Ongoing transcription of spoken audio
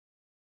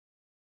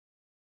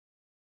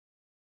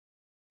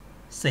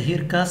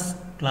സഹീർക്കാസ്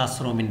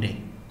class റൂമിൻ്റെ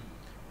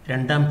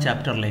രണ്ടാം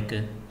ചാപ്റ്ററിലേക്ക്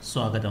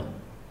സ്വാഗതം.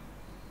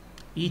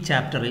 ഈ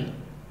ചാപ്റ്ററിൽ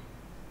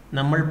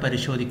നമ്മൾ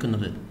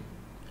പരിശോധിക്കുന്നത്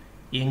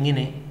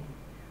എങ്ങനെ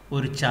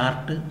ഒരു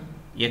ചാർട്ട്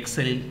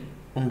എക്സലിൽ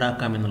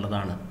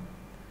ഉണ്ടാക്കാമെന്നുള്ളതാണ്.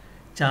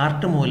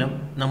 ചാർട്ട് മൂലം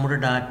നമ്മുടെ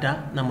ഡാറ്റ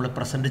നമ്മൾ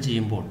പ്രസൻറ്റ്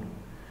ചെയ്യുമ്പോൾ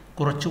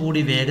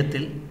കുറച്ചുകൂടി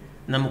വേഗത്തിൽ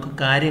നമുക്ക്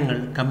കാര്യങ്ങൾ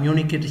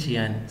കമ്മ്യൂണിക്കേറ്റ്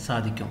ചെയ്യാൻ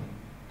സാധിക്കും.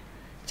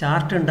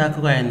 ചാർട്ട്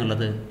ഉണ്ടാക്കുക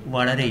എന്നുള്ളത്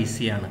വളരെ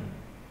ഈസിയാണ്.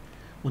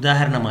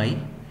 ഉദാഹരണമായി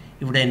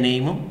ഇവിടെ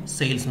നെയിമും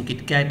സെയിൽസും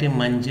കിറ്റ്കാറ്റ്,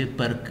 മഞ്ച്,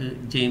 പെർക്ക്,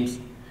 ജെയിംസ്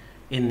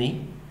എന്നീ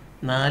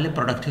 4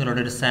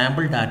 പ്രൊഡക്റ്റുകളുടെ ഒരു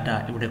സാമ്പിൾ ഡാറ്റ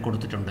ഇവിടെ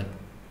കൊടുത്തിട്ടുണ്ട്.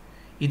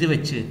 ഇത്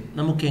വെച്ച്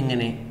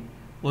നമുക്കെങ്ങനെ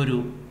ഒരു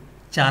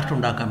ചാർട്ട്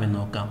ഉണ്ടാക്കാമെന്ന്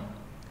നോക്കാം.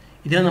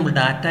 ഇതിനെ നമ്മൾ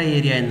ഡാറ്റ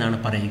ഏരിയ എന്നാണ്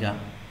പറയുക.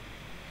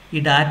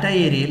 ഈ ഡാറ്റ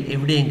ഏരിയയിൽ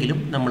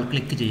എവിടെയെങ്കിലും നമ്മൾ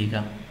ക്ലിക്ക്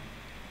ചെയ്യുക.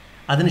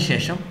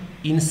 അതിനുശേഷം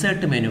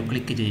ഇൻസേർട്ട് മെനു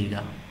ക്ലിക്ക് ചെയ്യുക.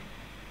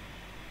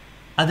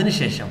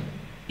 അതിനുശേഷം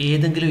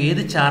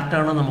ഏത്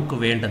ചാർട്ടാണോ നമുക്ക്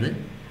വേണ്ടത്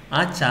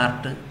ആ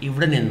ചാർട്ട്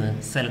ഇവിടെ നിന്ന്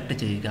സെലക്ട്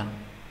ചെയ്യുക.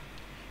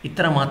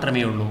 ഇത്ര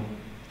മാത്രമേ ഉള്ളൂ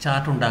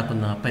ചാർട്ട്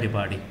ഉണ്ടാക്കുന്ന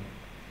പരിപാടി.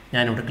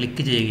 ഞാനിവിടെ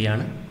ക്ലിക്ക്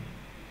ചെയ്യുകയാണ്.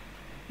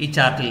 ഈ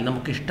ചാർട്ടിൽ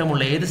നമുക്ക്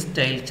ഇഷ്ടമുള്ള ഏത്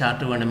സ്റ്റൈൽ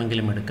ചാർട്ട്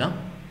വേണമെങ്കിലും എടുക്കാം.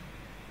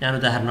 ഞാൻ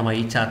ഉദാഹരണമായി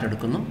ഈ ചാർട്ട്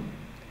എടുക്കുന്നു.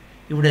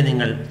 ഇവിടെ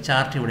നിങ്ങൾ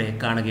ചാർട്ട് ഇവിടെ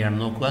കാണുകയാണ്.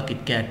 നോക്കുക,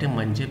 കിറ്റ്കാറ്റ്,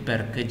 മഞ്ച്,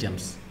 പെർക്ക്,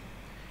 ജംസ്.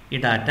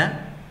 ഈ ഡാറ്റ,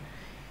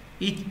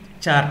 ഈ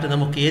ചാർട്ട്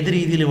നമുക്ക് ഏത്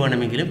രീതിയിൽ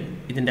വേണമെങ്കിലും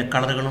ഇതിൻ്റെ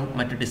കളറുകളും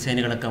മറ്റ്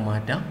ഡിസൈനുകളൊക്കെ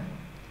മാറ്റാം.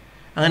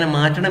 അങ്ങനെ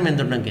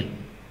മാറ്റണമെന്നുണ്ടെങ്കിൽ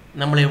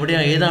നമ്മൾ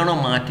ഏതാണോ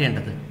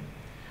മാറ്റേണ്ടത്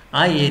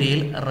ആ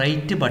ഏരിയയിൽ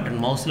right button,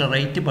 മൗസിലെ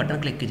right button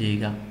click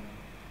ചെയ്യുക.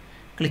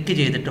 ക്ലിക്ക്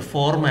ചെയ്തിട്ട്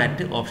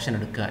ഫോർമാറ്റ് ഓപ്ഷൻ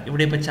എടുക്കുക.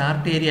 ഇവിടെ ഇപ്പോൾ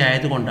ചാർട്ട് ഏരിയ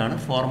ആയതുകൊണ്ടാണ്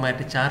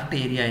ഫോർമാറ്റ് ചാർട്ട്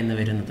ഏരിയ എന്ന്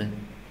വരുന്നത്.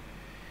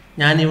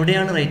 ഞാൻ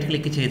ഇവിടെയാണ് right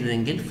click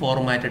ചെയ്തതെങ്കിൽ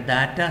format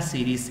data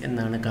series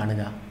എന്നാണ്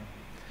കാണുക.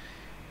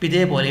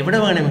 ഇതേപോലെ ഇവിടെ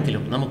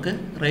വേണമെങ്കിലും നമുക്ക്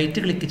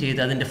റൈറ്റ് ക്ലിക്ക്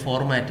ചെയ്ത് അതിൻ്റെ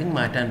ഫോർമാറ്റിംഗ്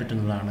മാറ്റാൻ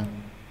പറ്റുന്നതാണ്.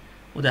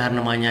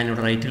 ഉദാഹരണമായി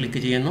ഞാനിവിടെ റൈറ്റ്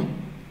ക്ലിക്ക് ചെയ്യുന്നു,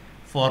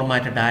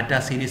 ഫോർമാറ്റ് ഡാറ്റ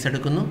സീരീസ്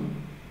എടുക്കുന്നു.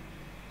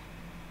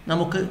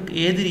 നമുക്ക്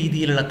ഏത്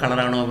രീതിയിലുള്ള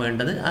കളറാണോ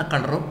വേണ്ടത് ആ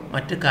കളറും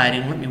മറ്റ്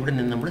കാര്യങ്ങളും ഇവിടെ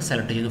നിന്ന് നമ്മൾ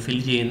സെലക്ട് ചെയ്യുന്നു, ഫിൽ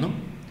ചെയ്യുന്നു.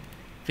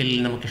 ഫില്ലിൽ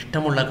നമുക്ക്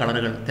ഇഷ്ടമുള്ള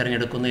കളറുകൾ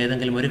തിരഞ്ഞെടുക്കുന്നു.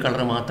 ഏതെങ്കിലും ഒരു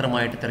കളർ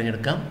മാത്രമായിട്ട്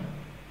തിരഞ്ഞെടുക്കാം.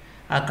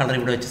 ആ കളർ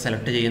ഇവിടെ വെച്ച്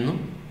സെലക്ട് ചെയ്യുന്നു.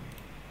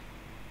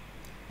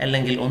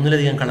 അല്ലെങ്കിൽ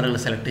ഒന്നിലധികം കളറുകൾ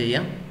സെലക്ട്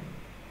ചെയ്യാം.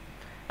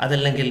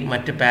 അതല്ലെങ്കിൽ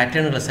മറ്റ്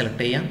പാറ്റേണുകൾ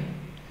സെലക്ട് ചെയ്യാം.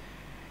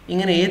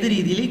 ഇങ്ങനെ ഏത്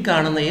രീതിയിൽ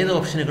കാണുന്ന ഏത്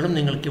ഓപ്ഷനുകളും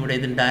നിങ്ങൾക്കിവിടെ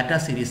ഇതിന് ഡാറ്റ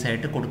സീരീസ്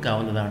ആയിട്ട്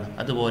കൊടുക്കാവുന്നതാണ്.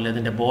 അതുപോലെ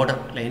അതിൻ്റെ ബോർഡർ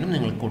ലൈനും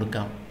നിങ്ങൾക്ക്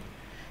കൊടുക്കാം.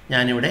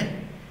 ഞാനിവിടെ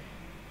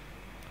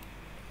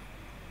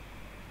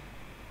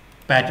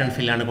പാറ്റേൺ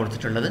ഫില്ലാണ്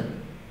കൊടുത്തിട്ടുള്ളത്.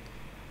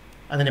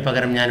 അതിന്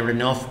പകരം ഞാനിവിടെ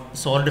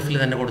സോൾഡ് ഫില്ല്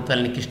തന്നെ കൊടുത്താൽ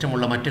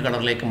എനിക്കിഷ്ടമുള്ള മറ്റ്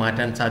കളറിലേക്ക്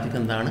മാറ്റാൻ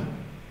സാധിക്കുന്നതാണ്.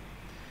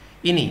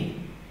 ഇനി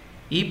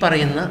ഈ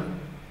പറയുന്ന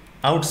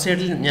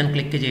ഔട്ട്സൈഡിൽ ഞാൻ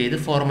ക്ലിക്ക് ചെയ്ത്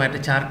ഫോർമാറ്റ്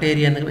ചാർട്ട്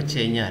ഏരിയ എന്ന് വെച്ച്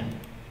കഴിഞ്ഞാൽ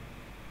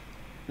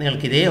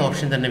നിങ്ങൾക്ക് ഇതേ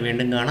ഓപ്ഷൻ തന്നെ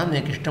വീണ്ടും കാണാം.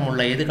 നിങ്ങൾക്ക്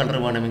ഇഷ്ടമുള്ള ഏത് കളർ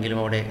വേണമെങ്കിലും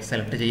അവിടെ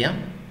സെലക്ട് ചെയ്യാം.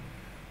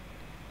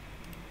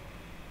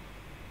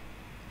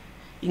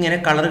 ഇങ്ങനെ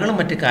കളറുകളും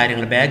മറ്റ്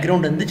കാര്യങ്ങൾ,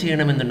 ബാക്ക്ഗ്രൗണ്ട് എന്ത്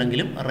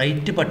ചെയ്യണമെന്നുണ്ടെങ്കിലും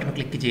റൈറ്റ് ബട്ടൺ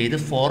ക്ലിക്ക് ചെയ്ത്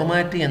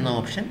ഫോർമാറ്റ് എന്ന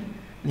ഓപ്ഷൻ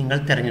നിങ്ങൾ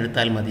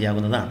തിരഞ്ഞെടുത്താൽ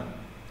മതിയാകുന്നതാണ്.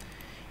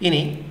 ഇനി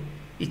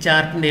ഈ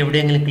ചാർട്ടിൻ്റെ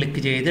എവിടെയെങ്കിലും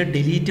ക്ലിക്ക് ചെയ്ത്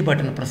ഡിലീറ്റ്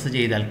ബട്ടൺ പ്രസ്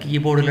ചെയ്താൽ,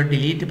 കീബോർഡിലെ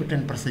ഡിലീറ്റ്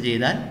ബട്ടൺ പ്രസ്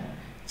ചെയ്താൽ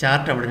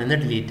ചാർട്ട് അവിടെ നിന്ന്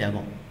ഡിലീറ്റ്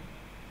ആകും.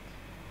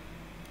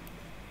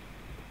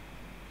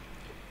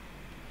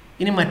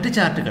 ഇനി മറ്റ്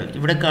ചാർട്ടുകൾ,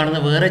 ഇവിടെ കാണുന്ന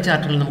വേറെ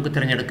ചാർട്ടുകൾ നമുക്ക്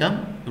തിരഞ്ഞെടുക്കാം.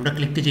 ഇവിടെ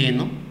ക്ലിക്ക്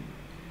ചെയ്യുന്നു,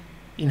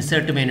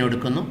 ഇൻസേർട്ട് മെനു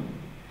എടുക്കുന്നു.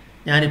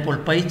 ഞാനിപ്പോൾ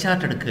പൈ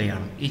ചാർട്ട്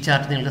എടുക്കുകയാണ്. ഈ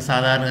ചാർട്ട് നിങ്ങൾക്ക്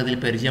സാധാരണഗതിയിൽ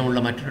പരിചയമുള്ള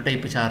മറ്റൊരു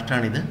ടൈപ്പ്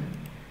ചാർട്ടാണിത്.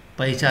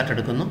 പൈ ചാർട്ട്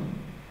എടുക്കുന്നു,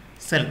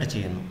 സെലക്ട്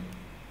ചെയ്യുന്നു.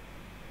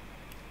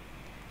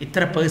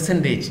 ഇത്ര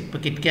പെർസെൻറ്റേജ്, ഇപ്പോൾ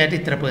കിറ്റ്കാറ്റ്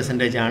ഇത്ര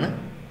പെർസെൻറ്റേജ് ആണ്.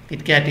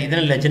 കിറ്റ്കാറ്റ്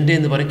ഇതിന് ലെജൻഡ്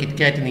എന്ന് പറയും.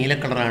 കിറ്റ്കാറ്റ് നീല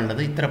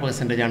കളറാണുള്ളത്. ഇത്ര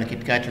പെർസെൻറ്റേജ് ആണ്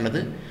കിറ്റ്കാറ്റ് ഉള്ളത്.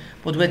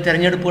 പൊതുവെ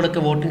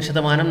തിരഞ്ഞെടുപ്പുകളൊക്കെ വോട്ടിംഗ്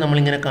ശതമാനം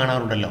നമ്മളിങ്ങനെ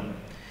കാണാറുണ്ടല്ലോ.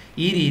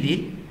 ഈ രീതിയിൽ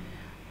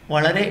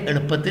വളരെ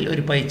എളുപ്പത്തിൽ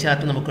ഒരു പൈ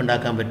ചാർട്ട് നമുക്ക്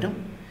ഉണ്ടാക്കാൻ പറ്റും.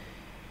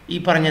 ഈ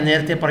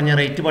നേരത്തെ പറഞ്ഞ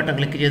റൈറ്റ് ബട്ടൺ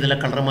ക്ലിക്ക് ചെയ്തുള്ള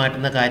കളർ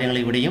മാറ്റുന്ന കാര്യങ്ങൾ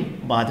ഇവിടെയും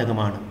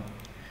ബാധകമാണ്.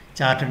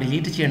 ചാർട്ട്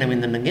ഡിലീറ്റ്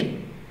ചെയ്യണമെന്നുണ്ടെങ്കിൽ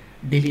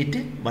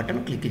ഡിലീറ്റ് ബട്ടൺ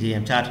ക്ലിക്ക്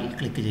ചെയ്യാം, ചാർട്ടിൽ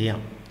ക്ലിക്ക്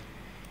ചെയ്യാം.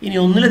 ഇനി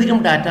ഒന്നിലധികം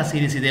ഡാറ്റ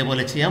സീരീസ്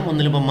ഇതേപോലെ ചെയ്യാം.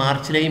 ഒന്നിലിപ്പോൾ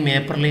മാർച്ചിലെയും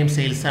ഏപ്രിലെയും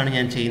സെയിൽസാണ്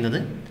ഞാൻ ചെയ്യുന്നത്.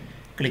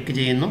 ക്ലിക്ക്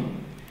ചെയ്യുന്നു,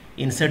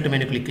 ഇൻസേർട്ട്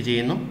മെനു ക്ലിക്ക്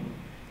ചെയ്യുന്നു,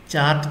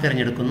 ചാർട്ട്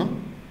തിരഞ്ഞെടുക്കുന്നു,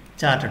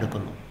 ചാർട്ട്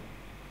എടുക്കുന്നു.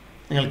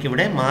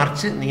 നിങ്ങൾക്കിവിടെ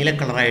മാർച്ച് നീല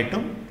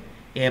കളറായിട്ടും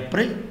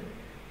ഏപ്രിൽ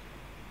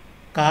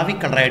കാവി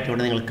കളറായിട്ടും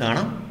ഇവിടെ നിങ്ങൾക്ക്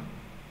കാണാം.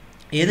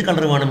 ഏത്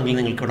കളർ വേണമെങ്കിലും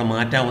നിങ്ങൾക്കിവിടെ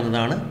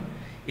മാറ്റാവുന്നതാണ്.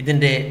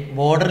 ഇതിൻ്റെ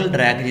ബോർഡറിൽ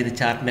ഡ്രാഗ് ചെയ്ത്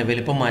ചാർട്ടിൻ്റെ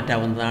വലുപ്പം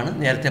മാറ്റാവുന്നതാണ്.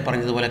 നേരത്തെ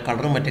പറഞ്ഞതുപോലെ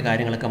കളറും മറ്റ്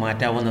കാര്യങ്ങളൊക്കെ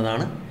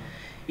മാറ്റാവുന്നതാണ്.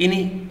 ഇനി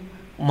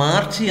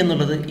മാർച്ച്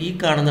എന്നുള്ളത് ഈ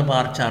കാണുന്ന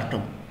ബാർ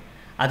ചാർട്ടും,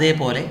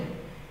 അതേപോലെ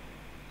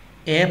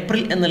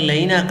ഏപ്രിൽ എന്ന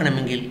ലൈൻ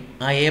ആക്കണമെങ്കിൽ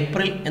ആ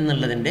ഏപ്രിൽ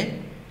എന്നുള്ളതിൻ്റെ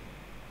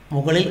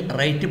മുകളിൽ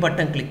റൈറ്റ്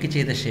ബട്ടൺ ക്ലിക്ക്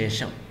ചെയ്ത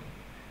ശേഷം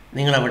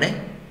നിങ്ങളവിടെ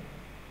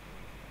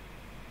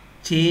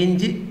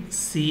ചേഞ്ച്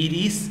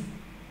സീരീസ്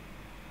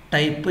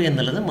ടൈപ്പ്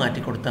എന്നുള്ളത്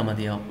മാറ്റിക്കൊടുത്താൽ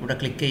മതിയാവും. ഇവിടെ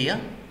ക്ലിക്ക് ചെയ്യുക.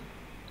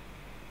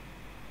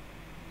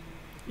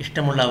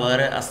 ഇഷ്ടമുള്ള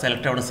വേറെ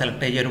അവിടെ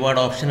സെലക്ട് ചെയ്യുക. ഒരുപാട്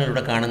ഓപ്ഷനുകൾ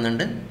ഇവിടെ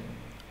കാണുന്നുണ്ട്.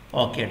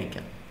 ഓക്കെ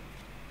അടിക്കാം.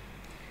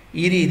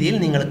 ഈ രീതിയിൽ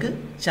നിങ്ങൾക്ക്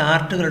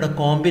ചാർട്ടുകളുടെ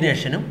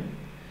കോമ്പിനേഷനും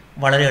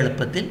വളരെ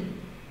എളുപ്പത്തിൽ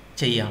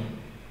ചെയ്യാം.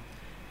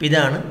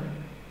 ഇതാണ്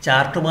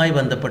ചാർട്ടുമായി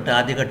ബന്ധപ്പെട്ട്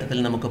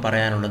ആദ്യഘട്ടത്തിൽ നമുക്ക്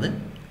പറയാനുള്ളത്.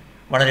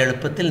 വളരെ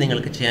എളുപ്പത്തിൽ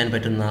നിങ്ങൾക്ക് ചെയ്യാൻ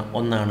പറ്റുന്ന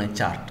ഒന്നാണ്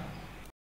ചാർട്ട്.